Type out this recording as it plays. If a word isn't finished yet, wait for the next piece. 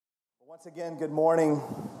Once again, good morning.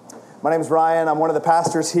 My name is Ryan. I'm one of the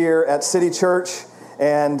pastors here at City Church,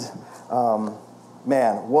 and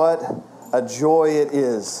man, what a joy it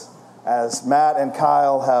is, as Matt and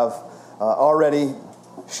Kyle have already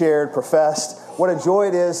shared, professed, what a joy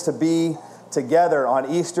it is to be together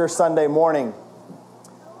on Easter Sunday morning.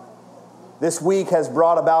 This week has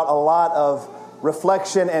brought about a lot of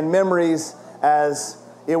reflection and memories, as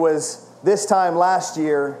it was this time last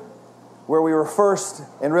year where we were first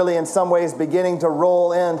and really in some ways beginning to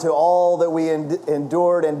roll into all that we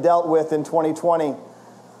endured and dealt with in 2020.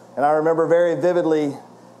 And I remember very vividly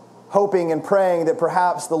hoping and praying that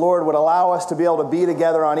perhaps the Lord would allow us to be able to be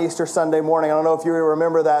together on Easter Sunday morning. I don't know if you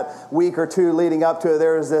remember that week or two leading up to it.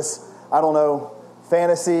 There was this,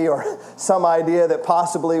 fantasy or some idea that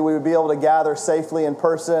possibly we would be able to gather safely in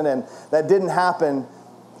person, and that didn't happen.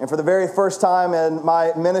 And for the very first time in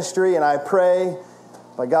my ministry, and I pray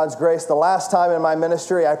by God's grace, the last time in my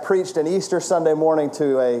ministry, I preached an Easter Sunday morning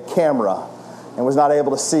to a camera and was not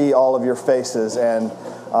able to see all of your faces. And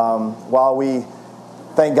while we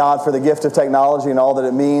thank God for the gift of technology and all that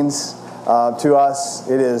it means to us,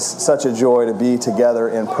 it is such a joy to be together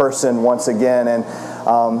in person once again.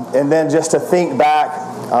 And then just to think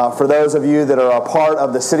back, for those of you that are a part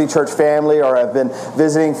of the City Church family or have been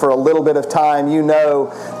visiting for a little bit of time, you know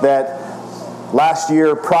that last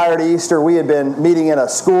year, prior to Easter, we had been meeting in a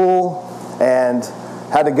school and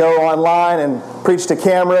had to go online and preach to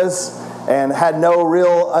cameras and had no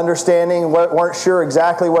real understanding, weren't sure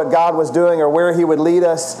exactly what God was doing or where He would lead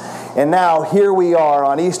us. And now, here we are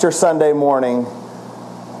on Easter Sunday morning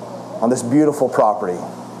on this beautiful property.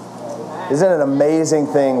 Isn't it an amazing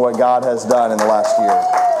thing what God has done in the last year?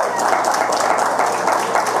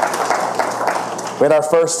 We had our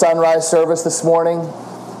first sunrise service this morning.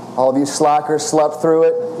 All of you slackers slept through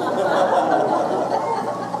it.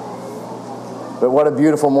 But what a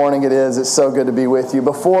beautiful morning it is. It's so good to be with you.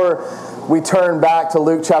 Before we turn back to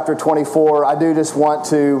Luke chapter 24, I do just want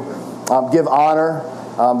to give honor.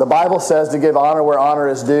 The Bible says to give honor where honor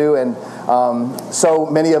is due, and so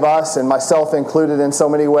many of us, and myself included in so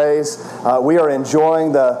many ways, we are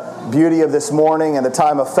enjoying the beauty of this morning and the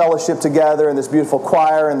time of fellowship together and this beautiful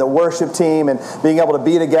choir and the worship team and being able to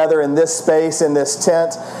be together in this space, in this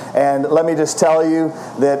tent. And let me just tell you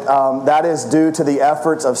that that is due to the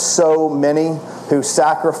efforts of so many who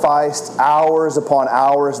sacrificed hours upon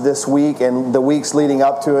hours this week and the weeks leading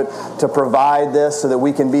up to it to provide this so that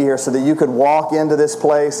we can be here, so that you could walk into this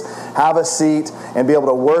place, have a seat, and be able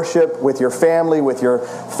to worship with your family, with your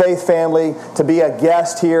faith family, to be a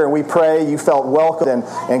guest here. And we pray you felt welcome and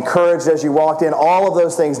encouraged as you walked in. All of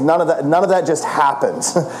those things, none of that just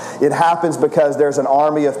happens. It happens because there's an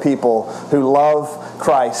army of people who love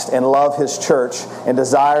Christ and love His church and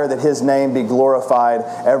desire that His name be glorified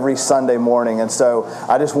every Sunday morning. And so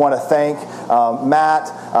I just want to thank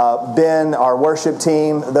Matt, Ben, our worship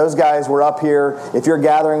team. Those guys were up here. If you're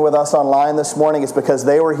gathering with us online this morning, it's because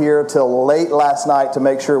they were here till late last night to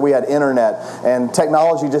make sure we had internet. And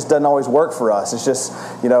technology just doesn't always work for us. It's just,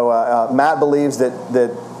 Matt believes that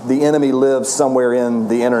the enemy lives somewhere in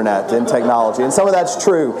the internet, in technology. And some of that's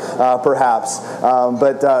true, perhaps.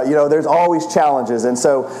 But there's always challenges. And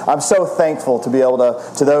so I'm so thankful to be able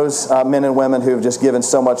to those men and women who have just given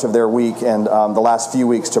so much of their week and the last few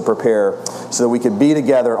weeks to prepare so that we could be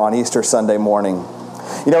together on Easter Sunday morning.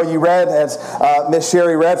 You read, as Miss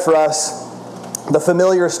Sherry read for us, the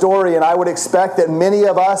familiar story, and I would expect that many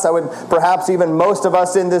of us, perhaps even most of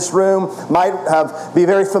us in this room, might be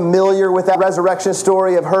very familiar with that resurrection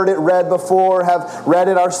story, have heard it read before, have read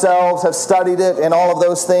it ourselves, have studied it, and all of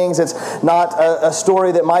those things. It's not a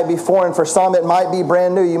story that might be foreign. For some, it might be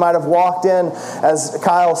brand new. You might have walked in, as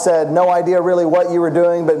Kyle said, no idea really what you were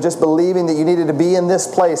doing, but just believing that you needed to be in this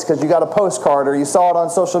place because you got a postcard or you saw it on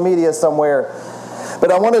social media somewhere.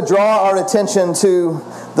 But I want to draw our attention to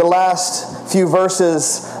the last few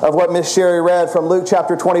verses of what Miss Sherry read from Luke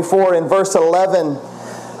chapter 24. In verse 11,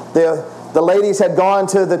 the ladies had gone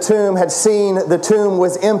to the tomb, had seen the tomb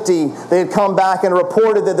was empty. They had come back and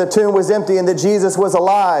reported that the tomb was empty and that Jesus was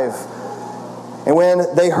alive. And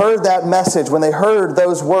when they heard that message, when they heard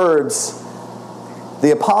those words,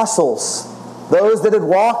 the apostles, those that had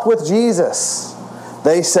walked with Jesus,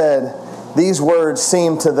 they said, these words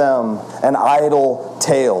seemed to them an idle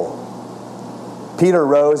tale. Peter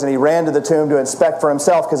rose and he ran to the tomb to inspect for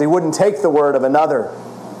himself because he wouldn't take the word of another.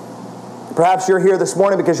 Perhaps you're here this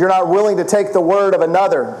morning because you're not willing to take the word of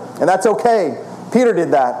another, and that's okay. Peter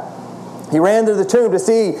did that. He ran to the tomb to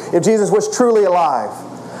see if Jesus was truly alive.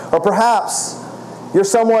 Or perhaps you're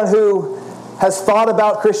someone who has thought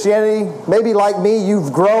about Christianity, maybe like me,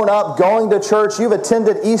 you've grown up going to church, you've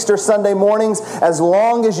attended Easter Sunday mornings as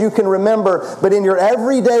long as you can remember, but in your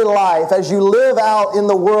everyday life, as you live out in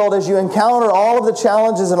the world, as you encounter all of the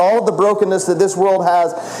challenges and all of the brokenness that this world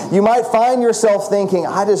has, you might find yourself thinking,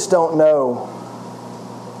 I just don't know.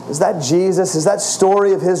 Is that Jesus? Is that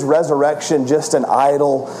story of His resurrection just an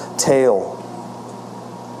idle tale?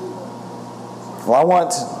 Well, I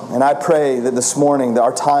want, and I pray that this morning, that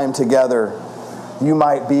our time together, you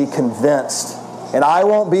might be convinced. And I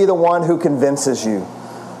won't be the one who convinces you.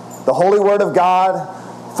 The Holy Word of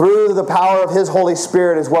God, through the power of His Holy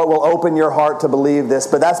Spirit, is what will open your heart to believe this.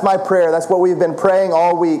 But that's my prayer. That's what we've been praying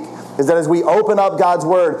all week, is that as we open up God's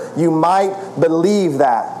Word, you might believe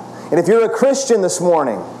that. And if you're a Christian this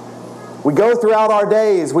morning, we go throughout our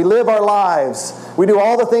days, we live our lives, we do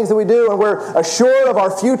all the things that we do, and we're assured of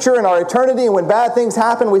our future and our eternity, and when bad things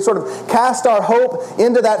happen, we sort of cast our hope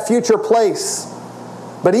into that future place.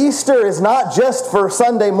 But Easter is not just for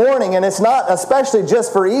Sunday morning, and it's not especially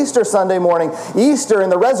just for Easter Sunday morning. Easter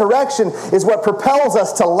and the resurrection is what propels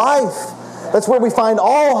us to life. That's where we find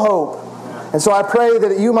all hope. And so I pray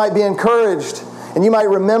that you might be encouraged, and you might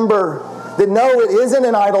remember that no, it isn't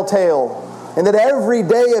an idle tale, and that every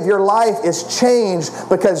day of your life is changed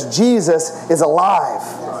because Jesus is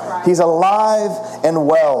alive. He's alive and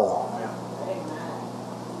well.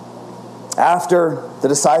 After the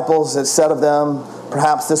disciples had said of them,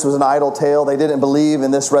 perhaps this was an idle tale, they didn't believe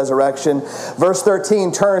in this resurrection. Verse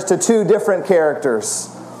 13 turns to two different characters.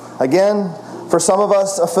 Again, for some of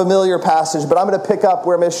us, a familiar passage, but I'm going to pick up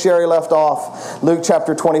where Miss Sherry left off. Luke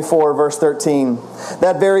chapter 24, verse 13.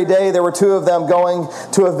 That very day, there were two of them going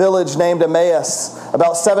to a village named Emmaus,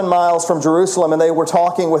 about 7 miles from Jerusalem, and they were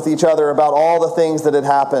talking with each other about all the things that had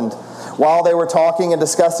happened. While they were talking and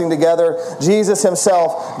discussing together, Jesus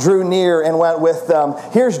Himself drew near and went with them.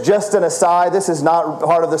 Here's just an aside. This is not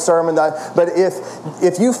part of the sermon. But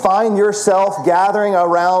if you find yourself gathering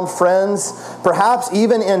around friends, perhaps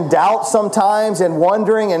even in doubt sometimes and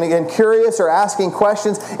wondering and curious or asking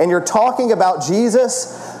questions, and you're talking about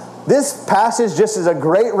Jesus, this passage just is a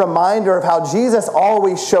great reminder of how Jesus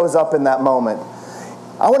always shows up in that moment.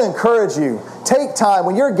 I want to encourage you, take time.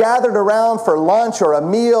 When you're gathered around for lunch or a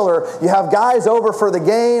meal, or you have guys over for the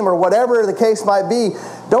game, or whatever the case might be,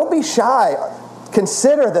 don't be shy.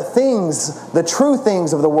 Consider the true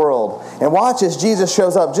things of the world. And watch as Jesus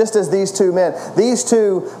shows up, just as these two men. These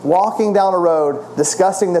two walking down a road,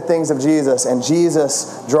 discussing the things of Jesus, and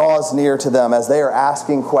Jesus draws near to them as they are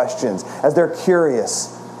asking questions, as they're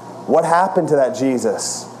curious. What happened to that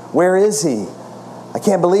Jesus? Where is He? I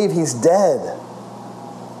can't believe He's dead.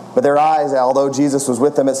 But their eyes, although Jesus was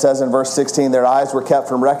with them, it says in verse 16, their eyes were kept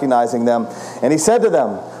from recognizing them. And He said to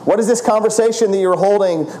them, what is this conversation that you're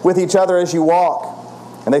holding with each other as you walk?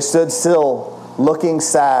 And they stood still, looking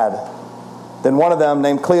sad. Then one of them,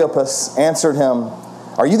 named Cleopas, answered him,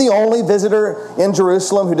 are you the only visitor in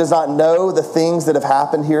Jerusalem who does not know the things that have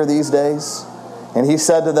happened here these days? And He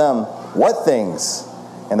said to them, what things?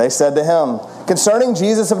 And they said to Him, concerning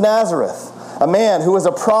Jesus of Nazareth, a man who was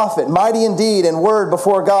a prophet, mighty in deed and word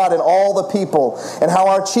before God and all the people, and how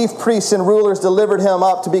our chief priests and rulers delivered Him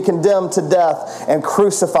up to be condemned to death and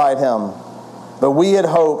crucified Him. But we had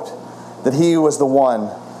hoped that He was the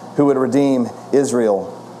one who would redeem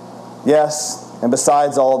Israel. Yes, and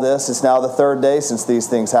besides all this, it's now the third day since these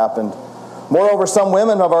things happened. Moreover, some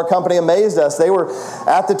women of our company amazed us. They were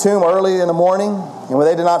at the tomb early in the morning, and when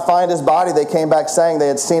they did not find His body, they came back saying they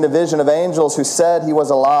had seen a vision of angels who said He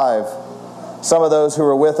was alive. Some of those who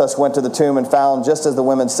were with us went to the tomb and found just as the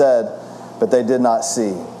women said, but they did not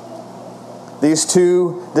see. These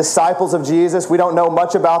two disciples of Jesus, we don't know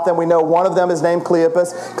much about them. We know one of them is named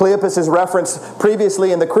Cleopas. Cleopas is referenced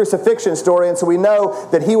previously in the crucifixion story, and so we know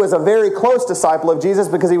that he was a very close disciple of Jesus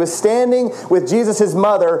because he was standing with Jesus'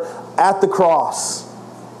 mother at the cross.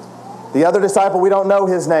 The other disciple, we don't know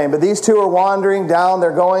his name, but these two are wandering down.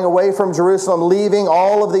 They're going away from Jerusalem, leaving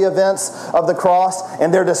all of the events of the cross,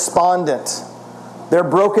 and they're despondent. They're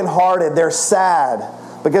brokenhearted. They're sad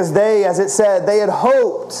because they, as it said, they had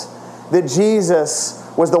hoped that Jesus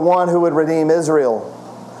was the one who would redeem Israel.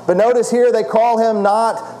 But notice here they call Him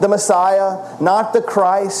not the Messiah, not the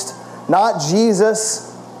Christ, not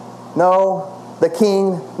Jesus, no, the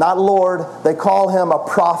King, not Lord. They call Him a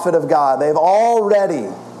prophet of God. They've already,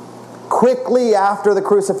 quickly after the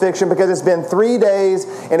crucifixion, because it's been 3 days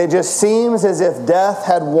and it just seems as if death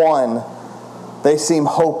had won, they seem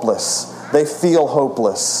hopeless. They feel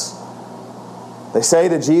hopeless. They say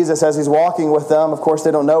to Jesus as He's walking with them, of course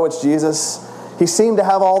they don't know it's Jesus, He seemed to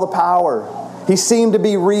have all the power. He seemed to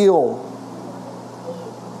be real.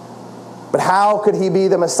 But how could he be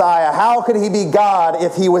the Messiah? How could he be God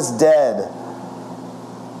if he was dead?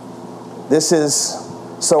 This is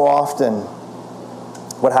so often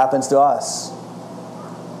what happens to us.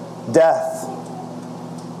 Death,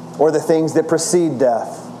 or the things that precede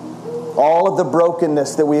death. All of the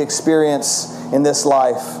brokenness that we experience in this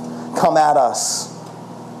life come at us.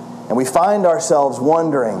 And we find ourselves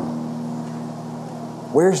wondering,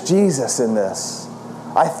 where's Jesus in this?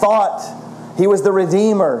 I thought he was the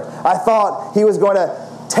Redeemer. I thought he was going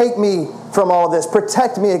to take me from all of this,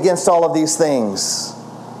 protect me against all of these things.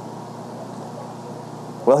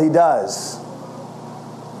 Well, he does.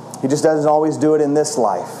 He just doesn't always do it in this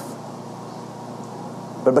life.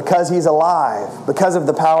 But because he's alive, because of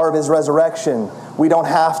the power of his resurrection, we don't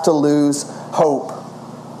have to lose hope.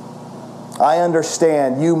 I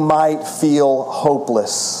understand you might feel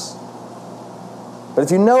hopeless. But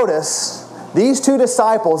if you notice, these two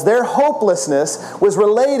disciples, their hopelessness was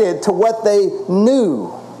related to what they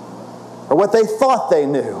knew, or what they thought they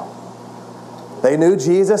knew. They knew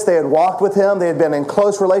Jesus. They had walked with him. They had been in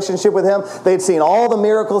close relationship with him. They had seen all the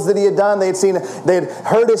miracles that he had done. They had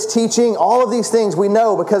heard his teaching. All of these things we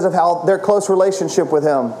know because of how their close relationship with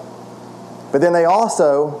him. But then they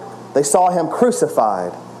saw him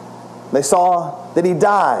crucified. They saw that he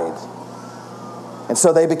died. And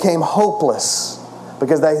so they became hopeless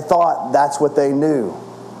because they thought that's what they knew.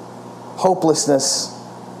 Hopelessness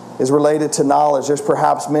is related to knowledge. There's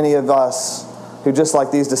perhaps many of us who, just like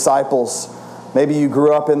these disciples, maybe you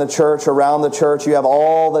grew up in the church, around the church. You have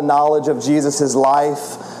all the knowledge of Jesus'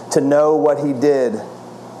 life to know what he did.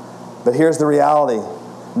 But here's the reality.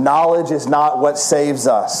 Knowledge is not what saves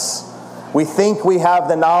us. We think we have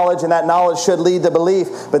the knowledge, and that knowledge should lead to belief.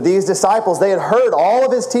 But these disciples, they had heard all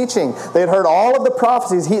of his teaching. They had heard all of the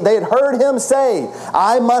prophecies. They had heard him say,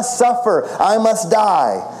 I must suffer, I must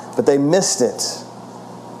die. But they missed it.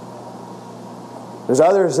 There's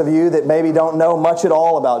others of you that maybe don't know much at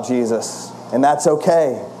all about Jesus. And that's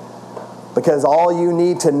okay. Because all you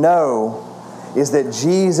need to know is that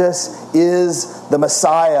Jesus is the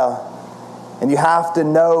Messiah. And you have to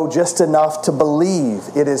know just enough to believe.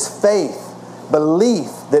 It is faith,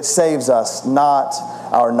 belief that saves us, not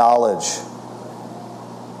our knowledge.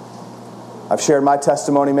 I've shared my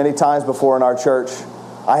testimony many times before in our church.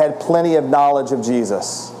 I had plenty of knowledge of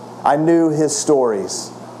Jesus. I knew his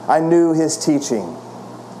stories. I knew his teaching.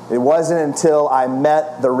 It wasn't until I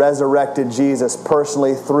met the resurrected Jesus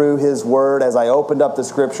personally through his word as I opened up the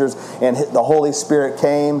scriptures and the Holy Spirit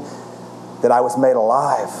came that I was made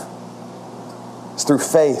alive. It's through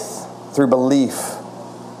faith, through belief.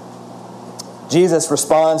 Jesus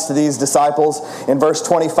responds to these disciples in verse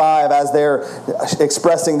 25 as they're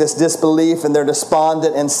expressing this disbelief and they're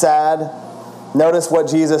despondent and sad. Notice what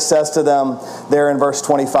Jesus says to them there in verse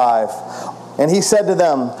 25. And he said to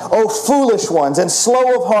them, O foolish ones and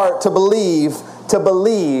slow of heart to believe,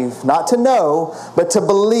 not to know, but to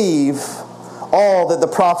believe all that the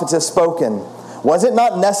prophets have spoken. Was it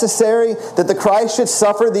not necessary that the Christ should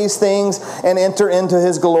suffer these things and enter into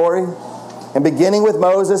his glory? And beginning with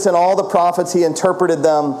Moses and all the prophets, he interpreted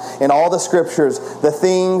them in all the scriptures, the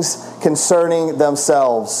things concerning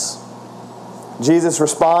themselves. Jesus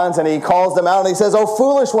responds and he calls them out and he says, O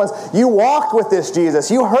foolish ones, you walked with this Jesus.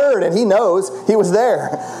 You heard, and he knows he was there.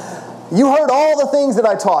 You heard all the things that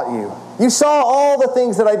I taught you. You saw all the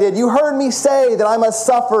things that I did. You heard me say that I must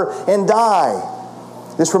suffer and die.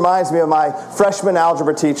 This reminds me of my freshman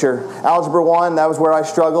algebra teacher. Algebra 1, that was where I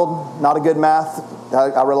struggled. Not a good math.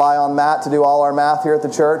 I rely on Matt to do all our math here at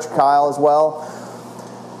the church. Kyle as well.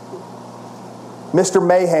 Mr.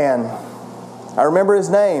 Mahan. I remember his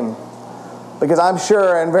name because I'm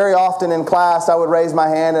sure, and very often in class, I would raise my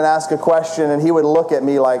hand and ask a question, and he would look at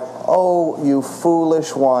me like, oh, you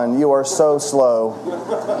foolish one, you are so slow.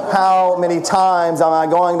 How many times am I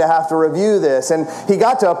going to have to review this? And he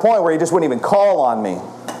got to a point where he just wouldn't even call on me.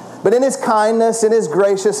 But in his kindness, in his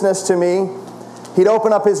graciousness to me, he'd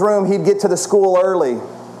open up his room, he'd get to the school early.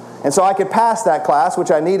 And so I could pass that class,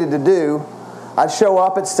 which I needed to do. I'd show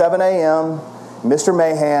up at 7 a.m. Mr.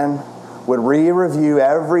 Mahan would re-review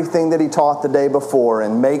everything that he taught the day before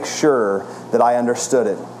and make sure that I understood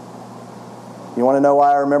it. You want to know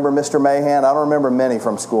why I remember Mr. Mahan? I don't remember many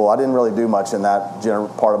from school. I didn't really do much in that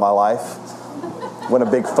part of my life. Wasn't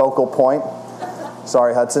a big focal point.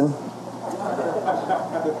 Sorry, Hudson.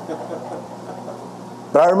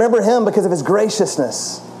 But I remember him because of his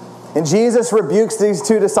graciousness. And Jesus rebukes these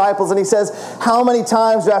two disciples and he says, how many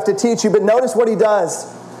times do I have to teach you? But notice what he does.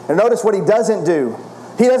 And notice what he doesn't do.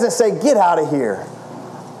 He doesn't say, get out of here.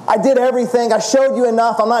 I did everything. I showed you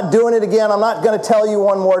enough. I'm not doing it again. I'm not going to tell you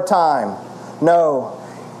one more time. No.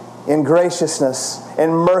 in graciousness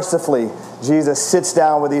and mercifully, Jesus sits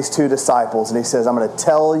down with these two disciples and he says, I'm going to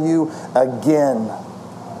tell you again.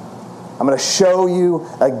 I'm going to show you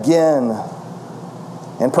again.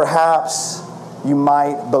 And perhaps you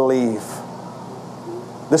might believe.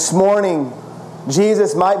 This morning,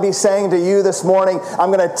 Jesus might be saying to you this morning,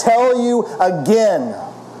 I'm going to tell you again.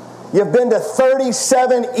 You've been to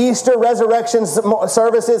 37 Easter resurrection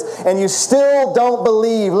services and you still don't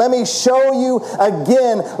believe. Let me show you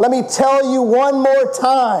again. Let me tell you one more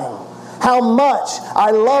time how much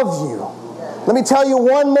I love you. Let me tell you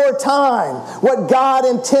one more time what God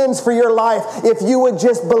intends for your life if you would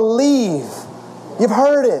just believe. You've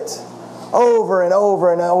heard it over and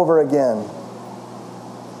over and over again.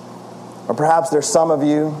 Or perhaps there's some of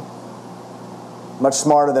you much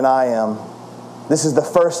smarter than I am. This is the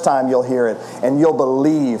first time you'll hear it, and you'll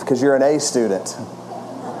believe because you're an A student.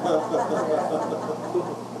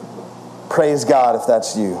 Praise God if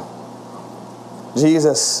that's you.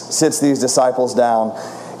 Jesus sits these disciples down.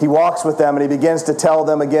 He walks with them and he begins to tell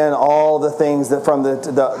them again all the things that from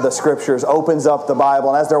the Scriptures, opens up the Bible.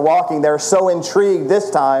 And as they're walking, they're so intrigued this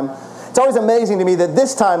time. It's always amazing to me that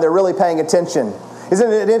this time they're really paying attention. Isn't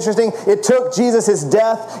it interesting? It took Jesus'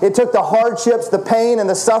 death, it took the hardships, the pain, and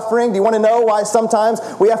the suffering. Do you want to know why sometimes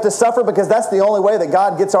we have to suffer? Because that's the only way that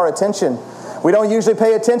God gets our attention. We don't usually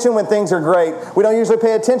pay attention when things are great. We don't usually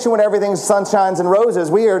pay attention when everything's sunshines and roses.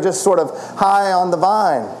 We are just sort of high on the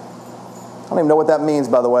vine. I don't even know what that means,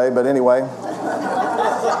 by the way, but anyway.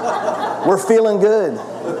 We're feeling good.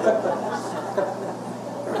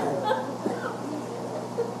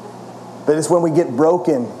 But it's when we get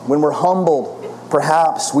broken, when we're humbled,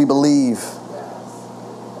 perhaps we believe.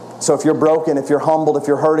 So if you're broken, if you're humbled, if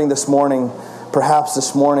you're hurting this morning, perhaps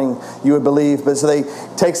this morning you would believe. But so they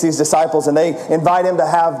takes these disciples and they invite him to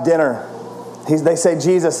have dinner. They say,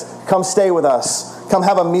 Jesus, come stay with us. Come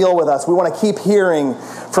have a meal with us. We want to keep hearing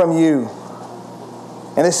from you.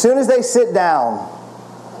 And as soon as they sit down,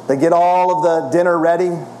 they get all of the dinner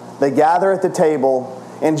ready. They gather at the table.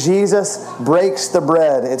 And Jesus breaks the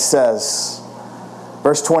bread, it says.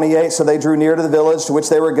 Verse 28, so they drew near to the village to which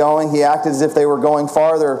they were going. He acted as if they were going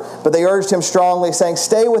farther. But they urged him strongly, saying,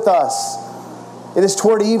 stay with us. It is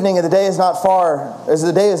toward evening, and the day is not far, as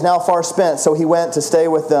the day is now far spent. So he went to stay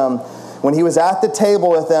with them. When he was at the table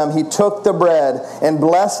with them, he took the bread and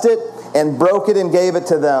blessed it and broke it and gave it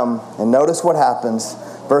to them. And notice what happens.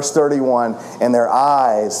 Verse 31, and their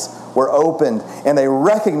eyes were opened, and they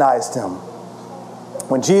recognized him.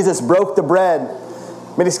 When Jesus broke the bread,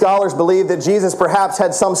 many scholars believe that Jesus perhaps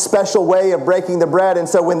had some special way of breaking the bread. And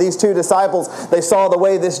so when these two disciples, they saw the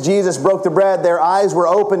way this Jesus broke the bread, their eyes were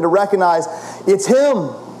open to recognize it's him.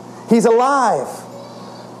 He's alive.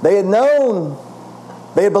 They had known,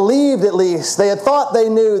 they had believed at least, they had thought they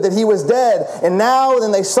knew that he was dead. And now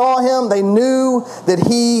when they saw him, they knew that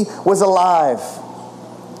he was alive.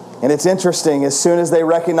 And it's interesting, as soon as they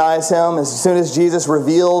recognize him, as soon as Jesus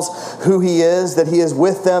reveals who he is, that he is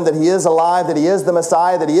with them, that he is alive, that he is the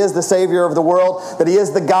Messiah, that he is the Savior of the world, that he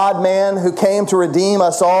is the God-man who came to redeem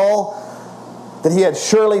us all, that he had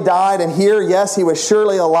surely died, and here, yes, he was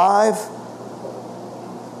surely alive,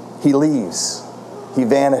 he leaves. He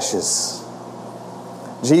vanishes.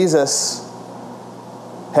 Jesus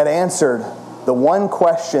had answered the one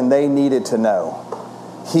question they needed to know.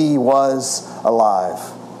 He was alive.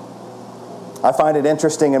 I find it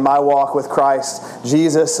interesting in my walk with Christ,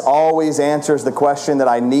 Jesus always answers the question that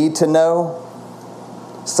I need to know.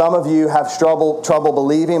 Some of you have trouble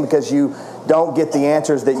believing because you don't get the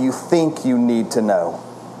answers that you think you need to know.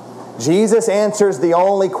 Jesus answers the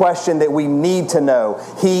only question that we need to know.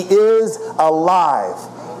 He is alive.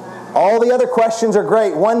 All the other questions are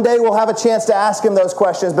great. One day we'll have a chance to ask him those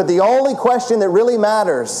questions, but the only question that really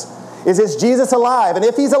matters is Jesus alive? And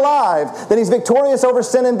if he's alive, then he's victorious over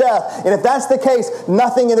sin and death. And if that's the case,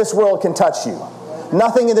 nothing in this world can touch you.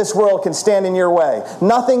 Nothing in this world can stand in your way.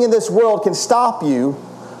 Nothing in this world can stop you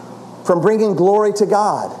from bringing glory to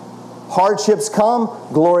God. Hardships come,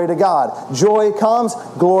 glory to God. Joy comes,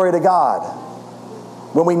 glory to God.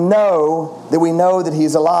 When we know that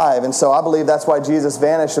he's alive. And so I believe that's why Jesus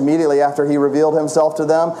vanished immediately after he revealed himself to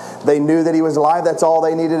them. They knew that he was alive. That's all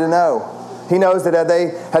they needed to know. He knows that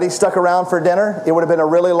had he stuck around for dinner, it would have been a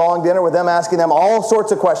really long dinner with them asking them all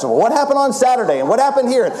sorts of questions. Well, what happened on Saturday? And what happened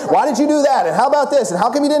here? And why did you do that? And how about this? And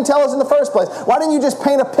how come you didn't tell us in the first place? Why didn't you just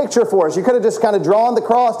paint a picture for us? You could have just kind of drawn the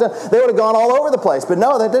cross. They would have gone all over the place. But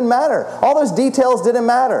no, that didn't matter. All those details didn't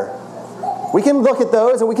matter. We can look at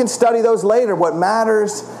those and we can study those later. What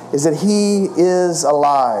matters is that he is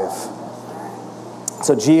alive.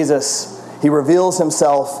 So Jesus, he reveals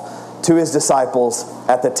himself to his disciples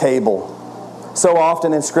at the table. So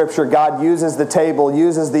often in Scripture, God uses the table,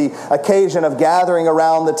 uses the occasion of gathering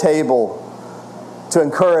around the table to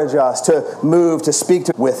encourage us, to move, to speak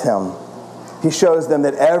with Him. He shows them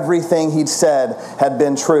that everything He'd said had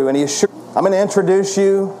been true. And I'm going to introduce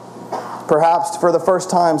you, perhaps for the first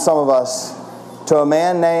time, some of us, to a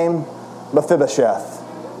man named Mephibosheth.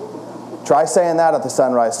 Try saying that at the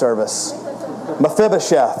sunrise service.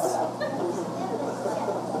 Mephibosheth.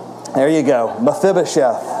 There you go.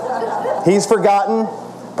 Mephibosheth. He's forgotten,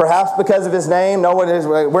 perhaps because of his name. No one is.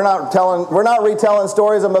 We're not retelling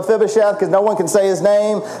stories of Mephibosheth because no one can say his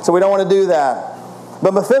name, so we don't want to do that.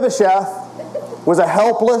 But Mephibosheth was a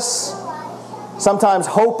helpless, sometimes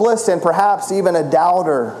hopeless, and perhaps even a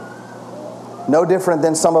doubter. No different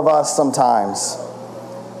than some of us sometimes.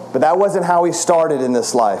 But that wasn't how he started in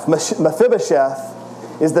this life.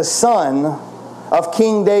 Mephibosheth is the son of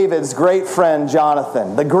King David's great friend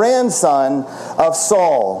Jonathan, the grandson of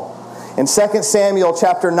Saul. In 2 Samuel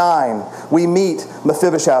chapter 9, we meet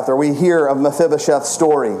Mephibosheth, or we hear of Mephibosheth's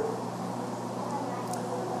story.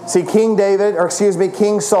 See, King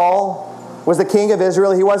Saul was the king of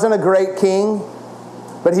Israel. He wasn't a great king,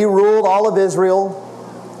 but he ruled all of Israel.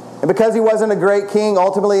 And because he wasn't a great king,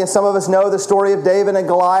 ultimately, and some of us know the story of David and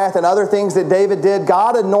Goliath and other things that David did,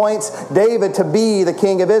 God anoints David to be the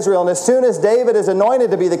king of Israel. And as soon as David is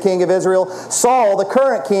anointed to be the king of Israel, Saul, the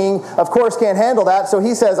current king, of course can't handle that. So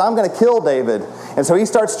he says, I'm going to kill David. And so he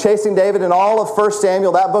starts chasing David. In all of 1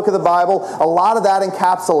 Samuel, that book of the Bible, a lot of that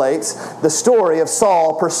encapsulates the story of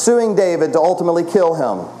Saul pursuing David to ultimately kill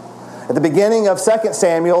him. At the beginning of 2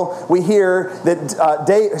 Samuel, we hear that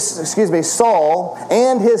Saul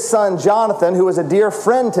and his son Jonathan, who was a dear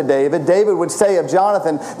friend to David, David would say of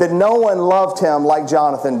Jonathan that no one loved him like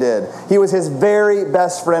Jonathan did. He was his very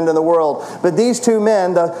best friend in the world. But these two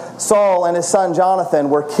men, Saul and his son Jonathan,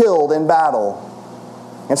 were killed in battle.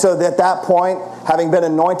 And so at that point, having been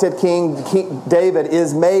anointed king, David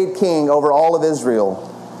is made king over all of Israel.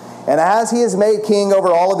 And as he is made king over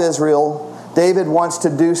all of Israel, David wants to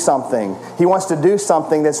do something. He wants to do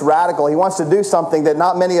something that's radical. He wants to do something that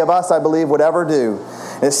not many of us, I believe, would ever do.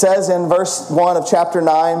 It says in verse 1 of chapter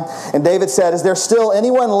 9, and David said, "Is there still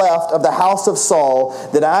anyone left of the house of Saul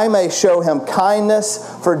that I may show him kindness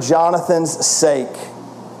for Jonathan's sake?"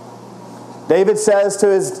 David says to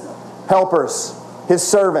his helpers, his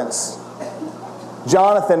servants,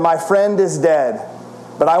 "Jonathan, my friend, is dead,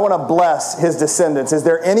 but I want to bless his descendants. Is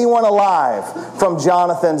there anyone alive from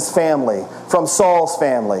Jonathan's family, from Saul's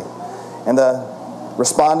family?" And the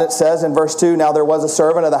respondent says in verse 2, "Now there was a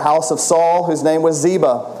servant of the house of Saul whose name was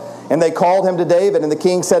Ziba. And they called him to David. And the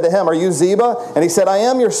king said to him, 'Are you Ziba?' And he said, 'I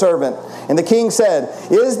am your servant.' And the king said,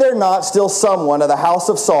 'Is there not still someone of the house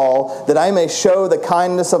of Saul that I may show the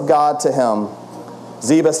kindness of God to him?'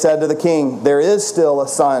 Ziba said to the king, 'There is still a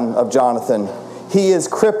son of Jonathan. He is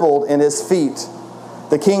crippled in his feet.'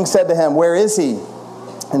 The king said to him, 'Where is he?'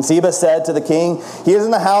 And Ziba said to the king, 'He is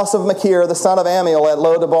in the house of Machir, the son of Ammiel, at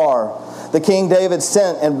Lo-debar.' The king David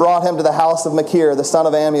sent and brought him to the house of Machir, the son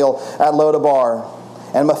of Ammiel, at Lo-debar.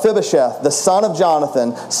 And Mephibosheth, the son of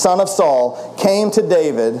Jonathan, son of Saul, came to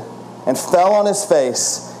David and fell on his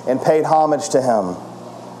face and paid homage to him."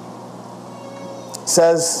 It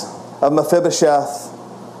says of Mephibosheth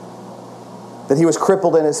that he was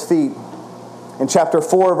crippled in his feet. In chapter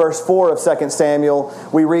 4, verse 4 of 2 Samuel,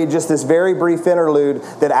 we read just this very brief interlude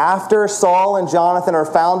that after Saul and Jonathan are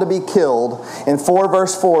found to be killed, in 4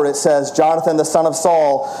 verse 4 it says, "Jonathan the son of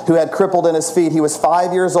Saul, who had crippled in his feet, he was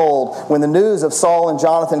 5 years old when the news of Saul and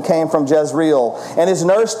Jonathan came from Jezreel. And his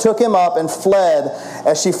nurse took him up and fled.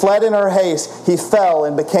 As she fled in her haste, he fell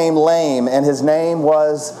and became lame, and his name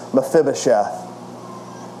was Mephibosheth."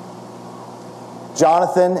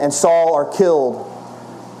 Jonathan and Saul are killed.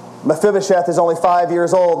 Mephibosheth is only 5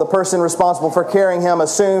 years old. The person responsible for carrying him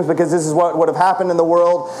assumes, because this is what would have happened in the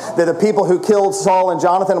world, that the people who killed Saul and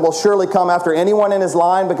Jonathan will surely come after anyone in his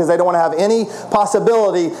line because they don't want to have any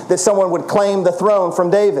possibility that someone would claim the throne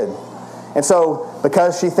from David. And so,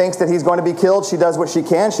 because she thinks that he's going to be killed, she does what she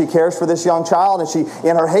can. She cares for this young child, and she,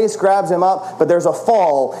 in her haste, grabs him up, but there's a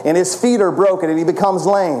fall, and his feet are broken, and he becomes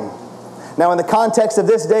lame. Now, in the context of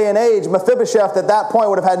this day and age, Mephibosheth at that point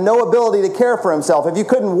would have had no ability to care for himself. If you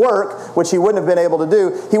couldn't work, which he wouldn't have been able to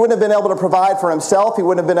do, he wouldn't have been able to provide for himself. He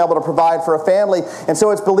wouldn't have been able to provide for a family. And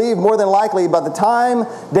so it's believed more than likely by the time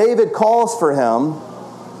David calls for him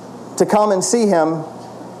to come and see him,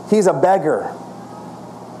 he's a beggar.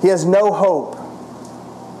 He has no hope.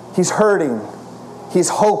 He's hurting. He's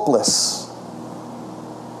hopeless.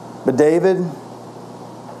 But David,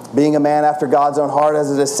 being a man after God's own heart,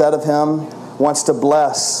 as it is said of him, wants to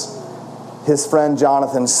bless his friend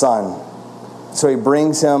Jonathan's son. So he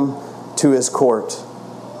brings him to his court.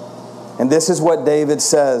 And this is what David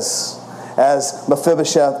says as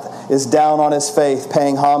Mephibosheth is down on his face,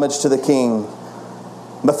 paying homage to the king.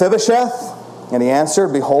 Mephibosheth, and he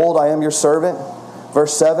answered, Behold, I am your servant.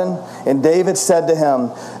 Verse 7, and David said to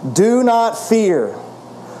him, Do not fear,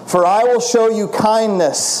 for I will show you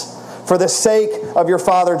kindness for the sake of your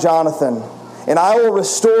father Jonathan. And I will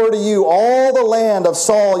restore to you all the land of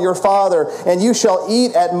Saul your father, and you shall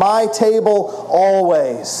eat at my table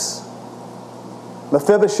always.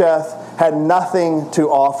 Mephibosheth had nothing to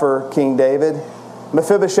offer King David.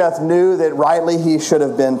 Mephibosheth knew that rightly he should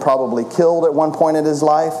have been probably killed at one point in his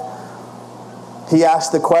life. He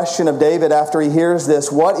asked the question of David after he hears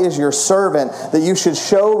this, What is your servant that you should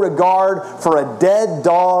show regard for a dead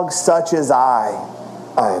dog such as I?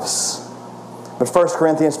 But 1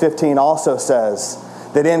 Corinthians 15 also says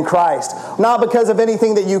that in Christ, not because of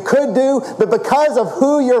anything that you could do, but because of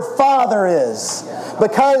who your Father is.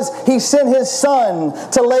 Because He sent His Son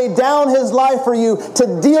to lay down His life for you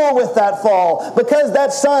to deal with that fall. Because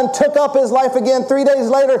that Son took up His life again 3 days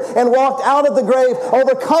later and walked out of the grave,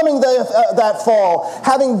 overcoming that fall,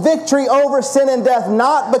 having victory over sin and death,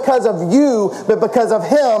 not because of you, but because of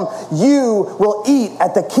Him, you will eat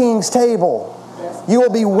at the King's table. You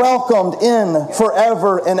will be welcomed in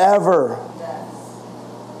forever and ever.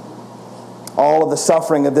 All of the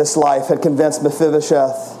suffering of this life had convinced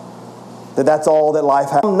Mephibosheth that that's all that life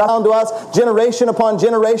has. Down to us, generation upon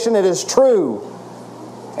generation, it is true.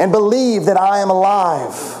 And believe that I am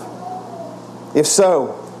alive. If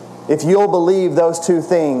so, if you'll believe those two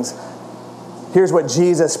things, here's what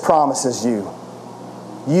Jesus promises you.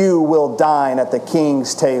 You will dine at the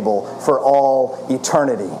King's table for all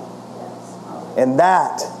eternity. And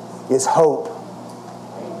that is hope.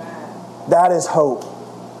 That is hope.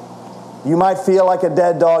 You might feel like a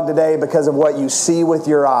dead dog today because of what you see with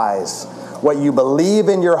your eyes. What you believe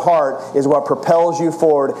in your heart is what propels you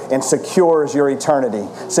forward and secures your eternity,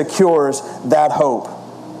 secures that hope.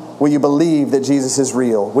 Will you believe that Jesus is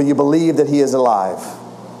real? Will you believe that He is alive?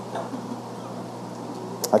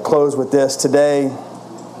 I close with this. Today,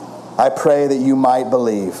 I pray that you might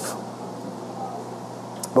believe.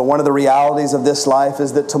 But one of the realities of this life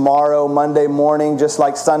is that tomorrow, Monday morning, just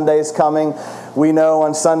like Sunday's coming, we know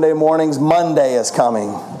on Sunday mornings, Monday is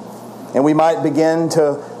coming. And we might begin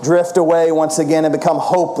to drift away once again and become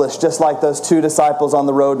hopeless, just like those two disciples on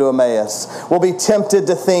the road to Emmaus. We'll be tempted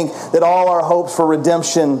to think that all our hopes for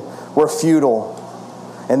redemption were futile.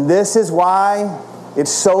 And this is why it's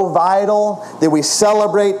so vital that we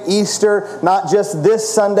celebrate Easter, not just this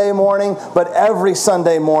Sunday morning, but every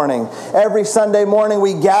Sunday morning. Every Sunday morning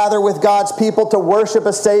we gather with God's people to worship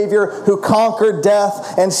a Savior who conquered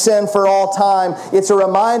death and sin for all time. It's a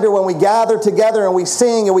reminder when we gather together and we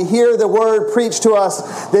sing and we hear the word preached to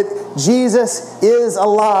us that Jesus is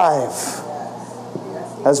alive.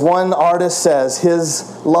 As one artist says, His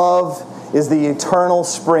love is the eternal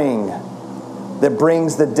spring that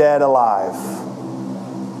brings the dead alive.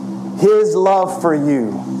 His love for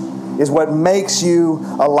you is what makes you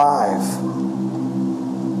alive.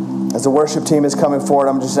 As the worship team is coming forward,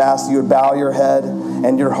 I'm just asking you to bow your head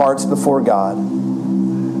and your hearts before God.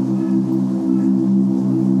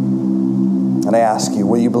 And I ask you,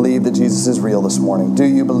 will you believe that Jesus is real this morning? Do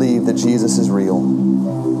you believe that Jesus is real?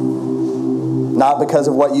 Not because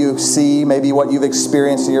of what you see, maybe what you've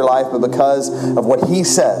experienced in your life, but because of what He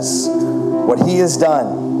says, what He has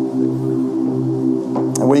done.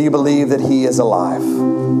 And will you believe that He is alive?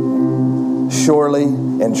 Surely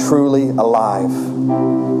and truly alive.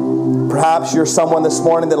 Perhaps you're someone this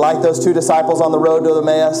morning that, like those two disciples on the road to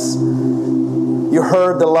Emmaus, you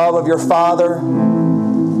heard the love of your Father.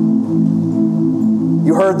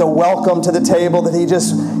 You heard the welcome to the table that He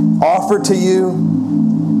just offered to you.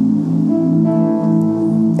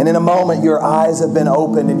 And in a moment, your eyes have been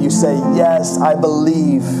opened and you say, Yes, I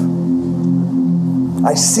believe.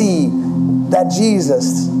 I see that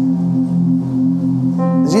Jesus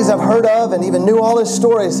I've heard of and even knew all His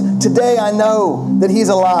stories. Today I know that He's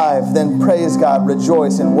alive. Then praise God,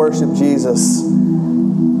 rejoice, and worship Jesus.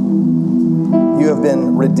 You have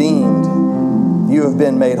been redeemed. You have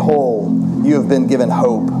been made whole. You have been given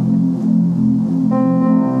hope.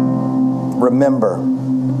 Remember,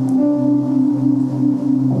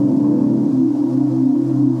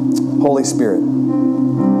 Holy Spirit,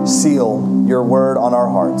 seal your word on our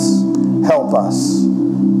hearts. Help us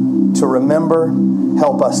to remember,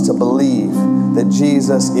 help us to believe that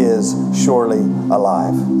Jesus is surely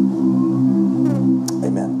alive.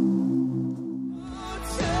 Amen.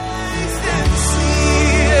 Taste and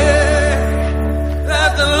see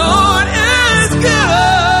that the Lord is good.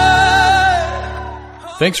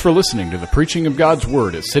 Thanks for listening to the preaching of God's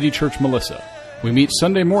Word at City Church Melissa. We meet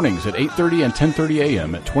Sunday mornings at 8:30 and 10:30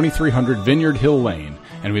 a.m. at 2300 Vineyard Hill Lane,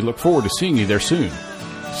 and we look forward to seeing you there soon.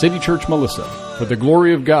 City Church Melissa, for the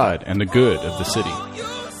glory of God and the good of the city.